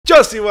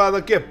Yo,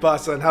 Siwalo, ¿qué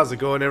pasa? And how's it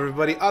going,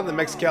 everybody? I'm the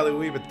Mexi-Cali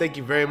Weeb, and thank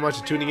you very much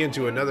for tuning in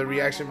to another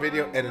reaction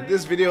video. And in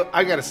this video,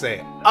 I gotta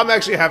say, I'm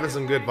actually having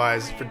some good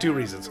vibes for two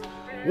reasons.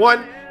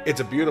 One, it's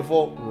a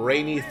beautiful,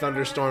 rainy,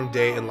 thunderstorm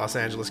day in Los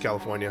Angeles,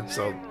 California,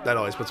 so that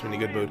always puts me in a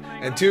good mood.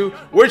 And two,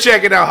 we're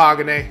checking out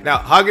Hagane. Now,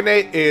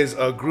 Hagane is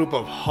a group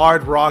of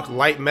hard rock,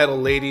 light metal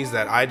ladies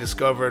that I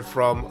discovered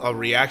from a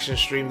reaction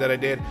stream that I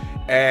did.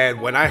 And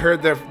when I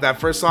heard that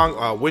first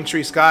song,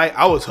 Wintry Sky,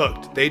 I was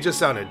hooked. They just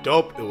sounded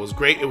dope. It was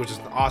great. It was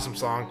just an awesome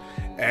song.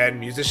 And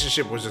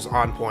musicianship was just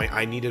on point.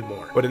 I needed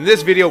more. But in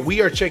this video,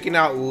 we are checking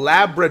out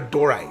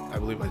Labradorite. I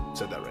believe I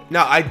said that right.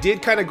 Now, I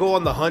did kind of go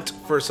on the hunt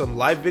for some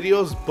live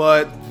videos,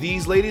 but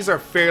these ladies are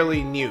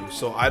fairly new,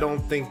 so I don't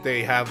think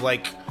they have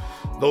like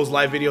those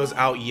live videos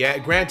out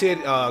yet. Granted,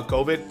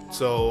 COVID,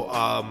 so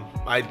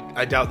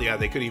I doubt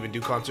they could even do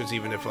concerts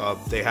even if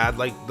they had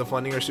like the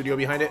funding or studio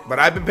behind it. But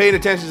I've been paying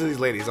attention to these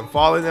ladies. I'm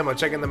following them, I'm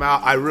checking them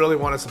out. I really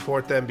want to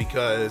support them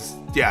because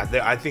yeah,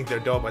 I think they're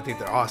dope. I think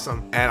they're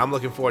awesome, and I'm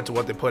looking forward to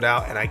what they put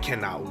out, and I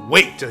cannot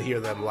wait to hear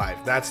them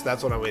live. That's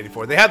what I'm waiting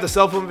for. They have the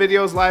cell phone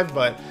videos live,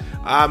 but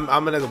I'm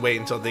gonna wait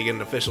until they get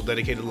an official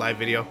dedicated live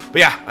video. But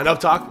yeah, enough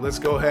talk. Let's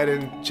go ahead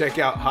and check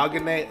out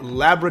Hagane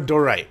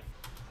Labradorite.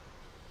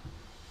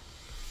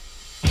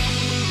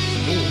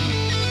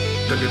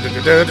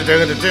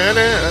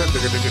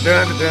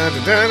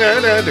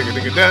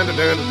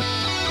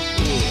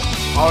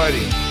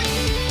 Already.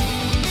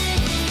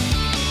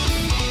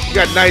 You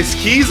got nice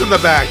keys in the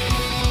back.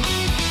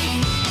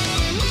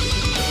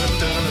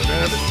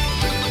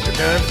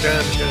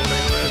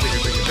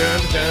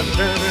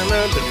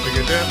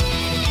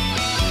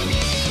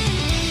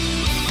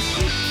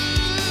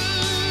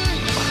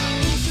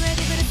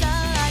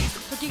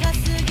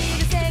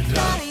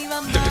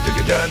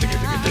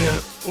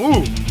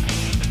 Ooh.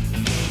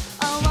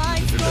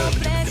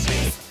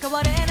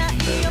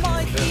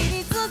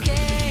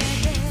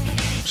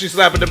 She's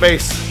slapping the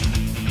bass.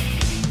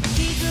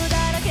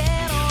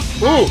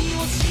 Ooh.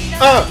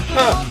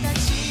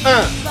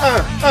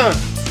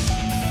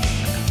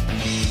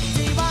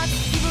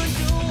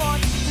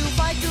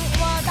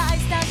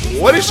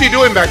 What is she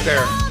doing back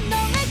there?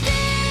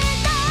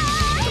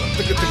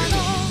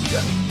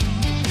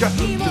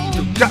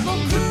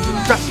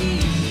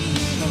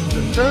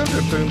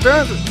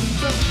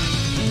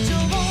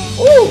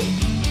 Ooh.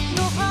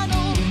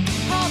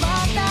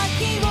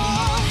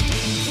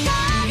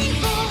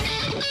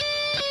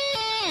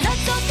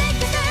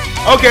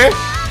 Okay.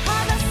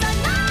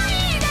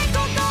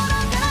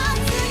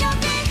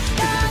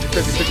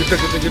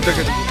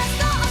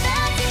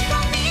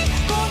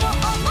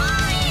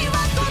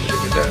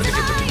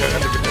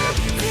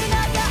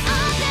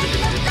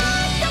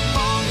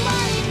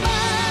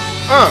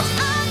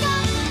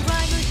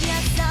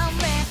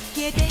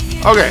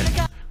 Okay.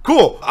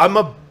 Cool. I'm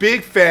a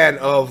big fan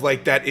of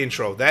like that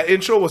intro. That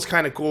intro was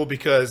kind of cool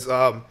because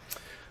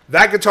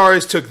that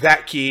guitarist took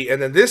that key,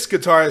 and then this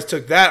guitarist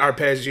took that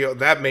arpeggio,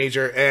 that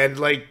major, and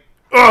like,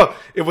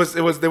 they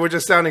were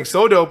just sounding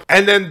so dope.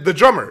 And then the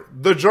drummer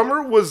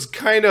was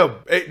kind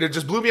of, it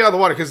just blew me out of the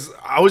water because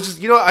I was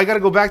just, I gotta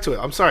go back to it.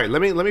 I'm sorry.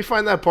 Let me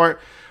find that part.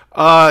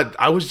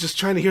 I was just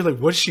trying to hear like,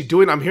 what is she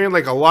doing? I'm hearing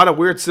like a lot of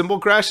weird cymbal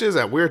crashes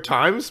at weird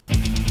times.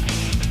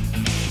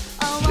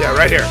 Yeah,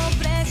 right here.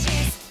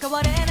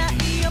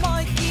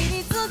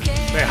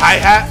 Hey,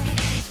 hi-hat.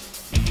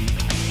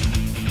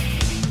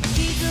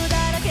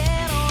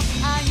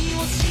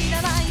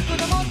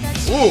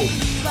 Ooh,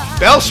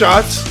 bell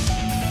shots.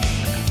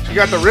 She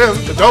got the rim,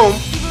 the dome.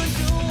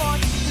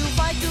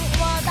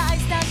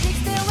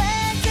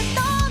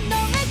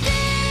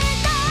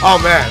 Oh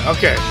man,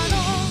 okay.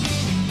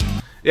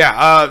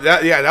 Yeah,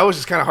 that was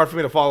just kind of hard for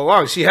me to follow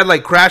along. She had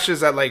like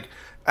crashes at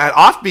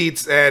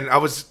offbeats, and I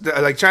was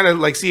like trying to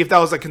like see if that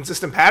was a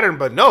consistent pattern,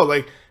 but no,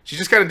 like she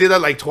just kind of did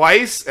that like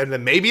twice and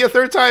then maybe a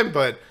third time,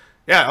 but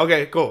yeah,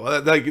 okay, cool.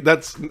 Like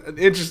that's an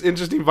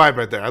interesting vibe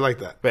right there. I like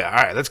that. But yeah,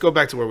 all right, let's go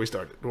back to where we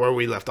started, where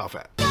we left off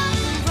at.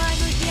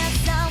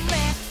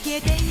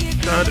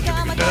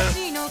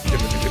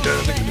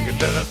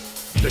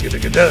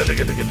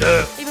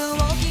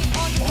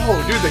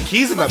 Oh, dude, the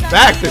keys in the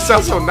back, they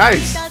sound so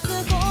nice.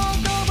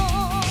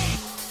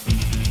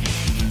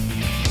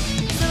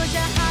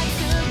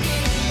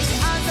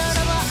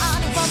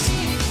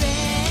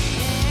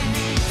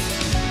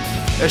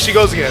 There she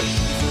goes again.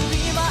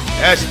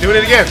 Yeah, she's doing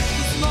it again.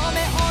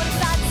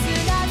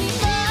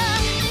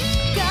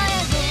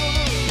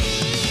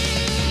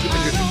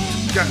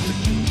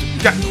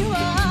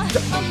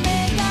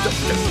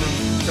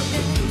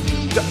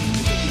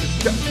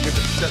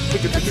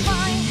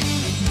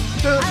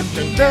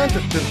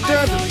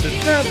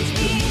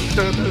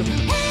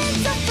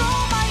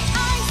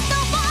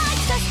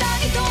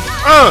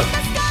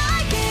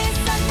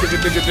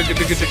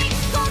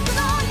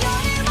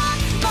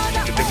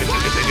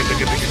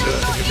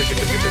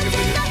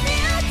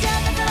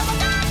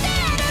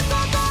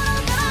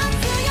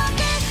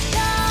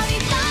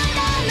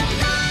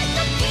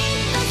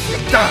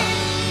 Da.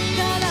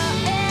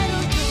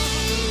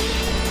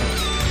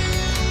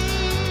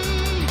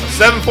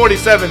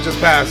 7:47 just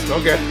passed.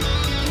 Okay.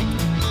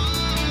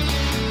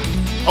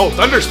 Oh,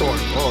 thunderstorm.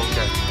 Oh,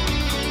 okay.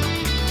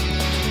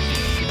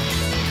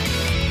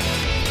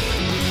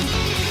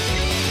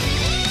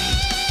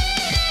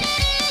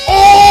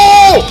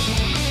 Oh!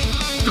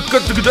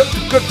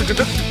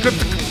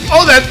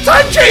 Oh, that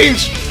time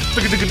change!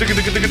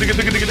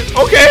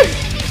 Okay.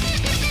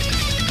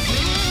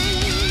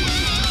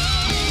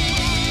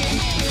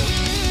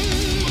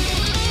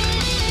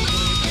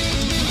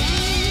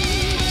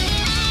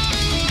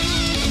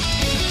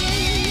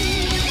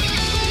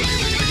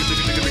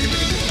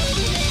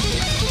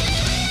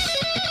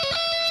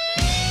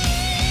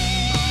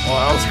 Oh,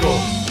 that was cool.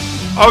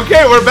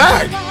 Okay, we're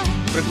back.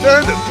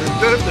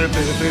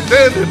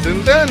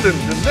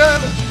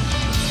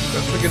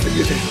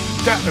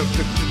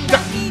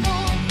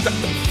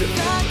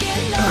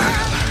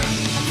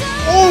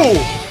 Oh!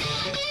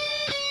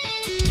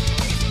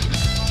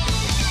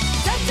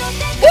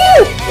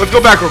 Woo! Let's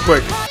go back real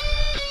quick.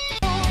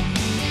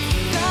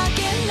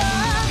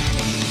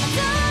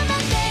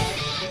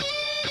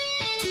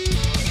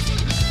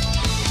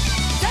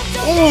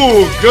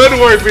 Ooh, good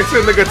work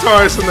between the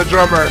guitarist and the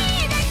drummer.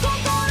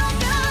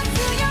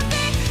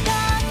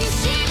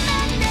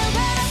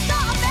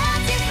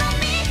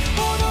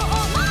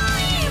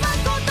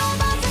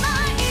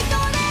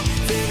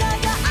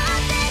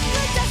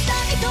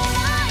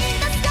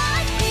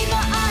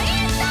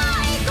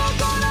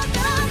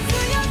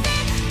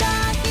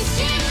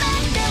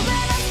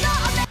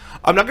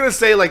 I'm not gonna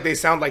say like they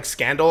sound like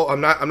Scandal.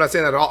 I'm not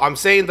saying that at all. I'm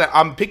saying that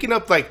I'm picking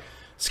up like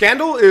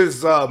Scandal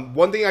is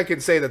one thing I can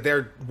say that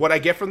they're what I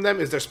get from them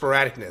is their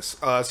sporadicness.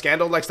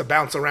 Scandal likes to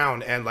bounce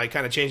around and like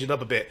kind of change it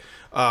up a bit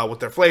with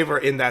their flavor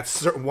in that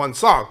certain one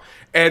song.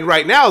 And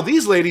right now,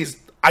 these ladies,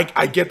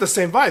 I get the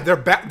same vibe.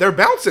 They're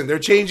bouncing, they're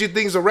changing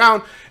things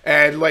around,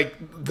 and like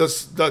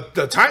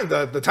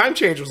the time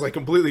change was like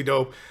completely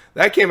dope.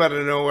 That came out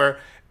of nowhere.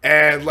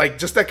 And like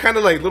just that kind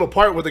of like little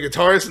part with the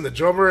guitarist and the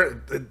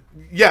drummer,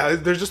 yeah,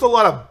 there's just a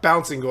lot of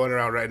bouncing going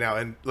around right now,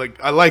 and like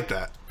I like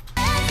that.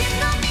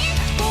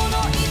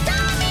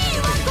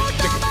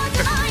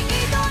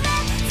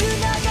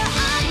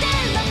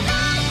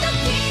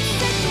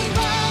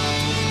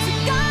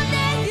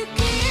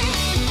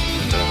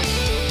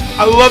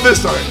 I love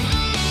this song.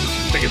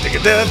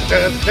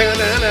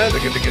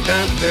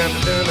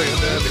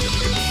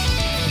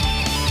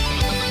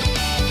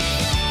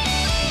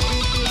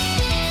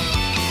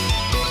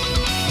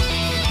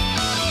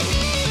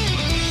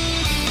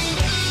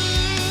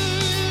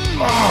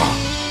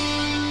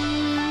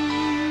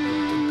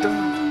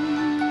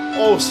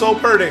 Oh, so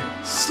pretty,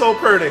 so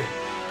pretty.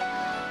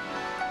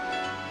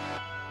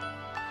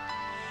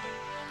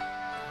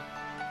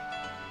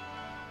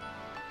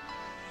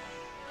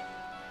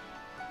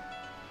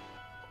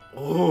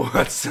 Oh,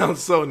 that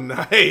sounds so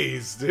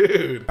nice,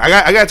 dude. I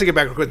gotta take it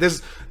back real quick.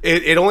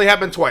 It only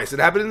happened twice. It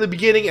happened in the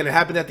beginning and it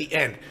happened at the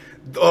end.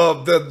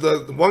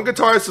 The one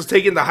guitarist was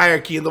taking the higher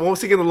key and the one was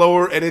taking the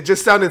lower, and it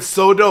just sounded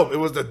so dope. It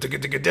was the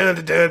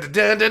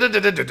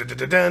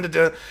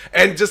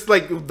and just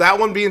like that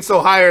one being so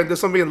higher and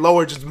this one being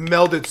lower just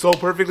melded so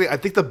perfectly. I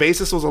think the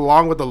bassist was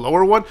along with the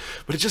lower one,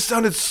 but it just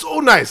sounded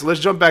so nice. Let's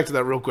jump back to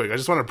that real quick. I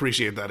just want to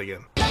appreciate that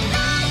again.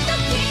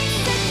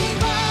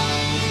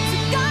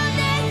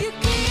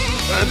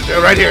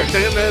 Right here.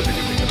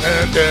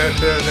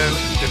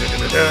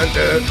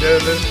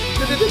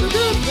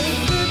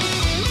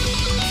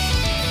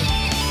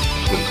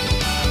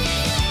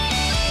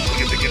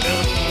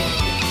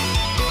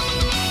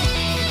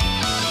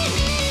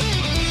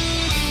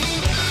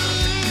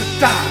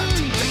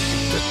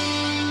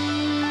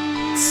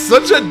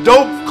 Such a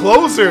dope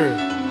closer.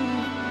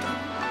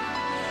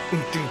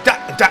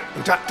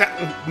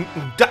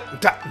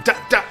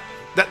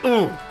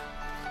 Ooh.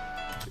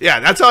 Yeah,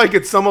 that's how I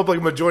could sum up like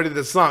a majority of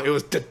the song. It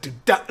was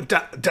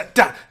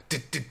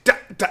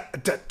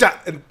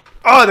and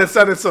oh, that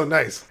sounded so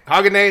nice.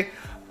 Hagane,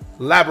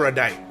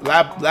 Labradorite,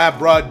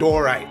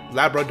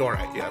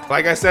 Labradorite. Yeah,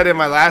 like I said in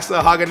my last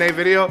Hagane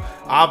video,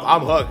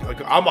 I'm hooked.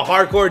 Like, I'm a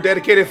hardcore,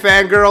 dedicated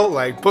fangirl.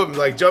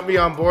 Like, jump me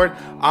on board.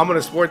 I'm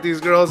gonna support these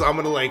girls. I'm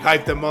gonna like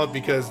hype them up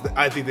because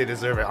I think they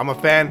deserve it. I'm a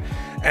fan,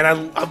 and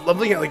I'm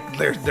looking at like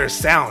their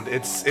sound.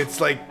 It's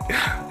like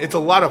it's a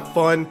lot of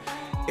fun.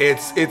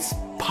 It's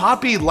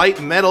poppy,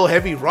 light metal,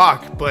 heavy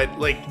rock, but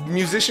like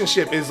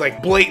musicianship is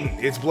like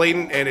blatant. It's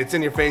blatant and it's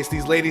in your face.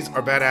 These ladies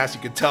are badass.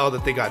 You can tell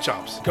that they got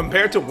chops.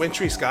 Compared to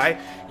Wintry Sky,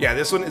 yeah,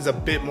 this one is a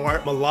bit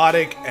more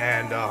melodic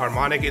and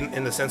harmonic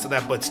in the sense of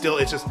that, but still,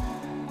 it's just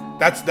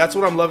that's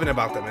what I'm loving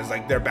about them, is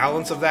like their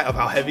balance of that, of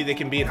how heavy they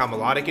can be and how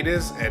melodic it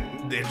is,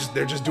 and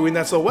they're just doing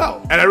that so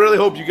well. And I really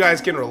hope you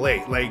guys can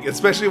relate, like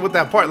especially with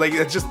that part. Like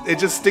it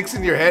just sticks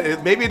in your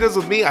head. Maybe it does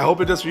with me. I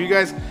hope it does for you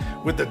guys.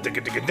 With the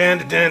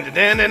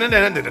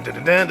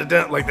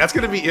like that's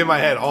gonna be in my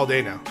head all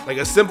day now. Like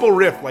a simple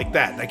riff like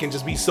that can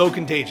just be so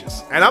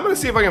contagious. And I'm gonna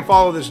see if I can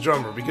follow this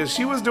drummer because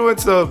she's doing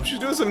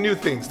some new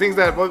things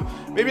that, well,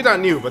 maybe not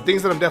new, but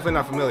things that I'm definitely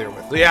not familiar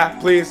with. So yeah,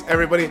 please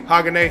everybody,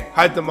 Hagane,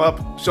 hype them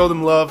up, show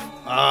them love.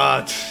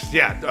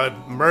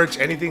 Merch,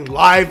 anything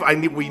live.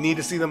 We need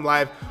to see them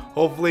live.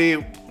 hopefully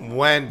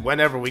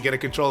whenever we get a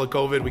control of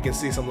COVID, we can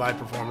see some live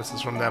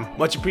performances from them.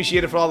 Much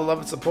appreciated for all the love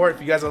and support.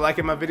 If you guys are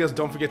liking my videos,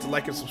 don't forget to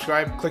like and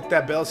subscribe. Click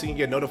that bell so you can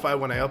get notified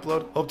when I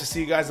upload. Hope to see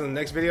you guys in the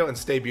next video, and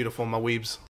stay beautiful, my weebs.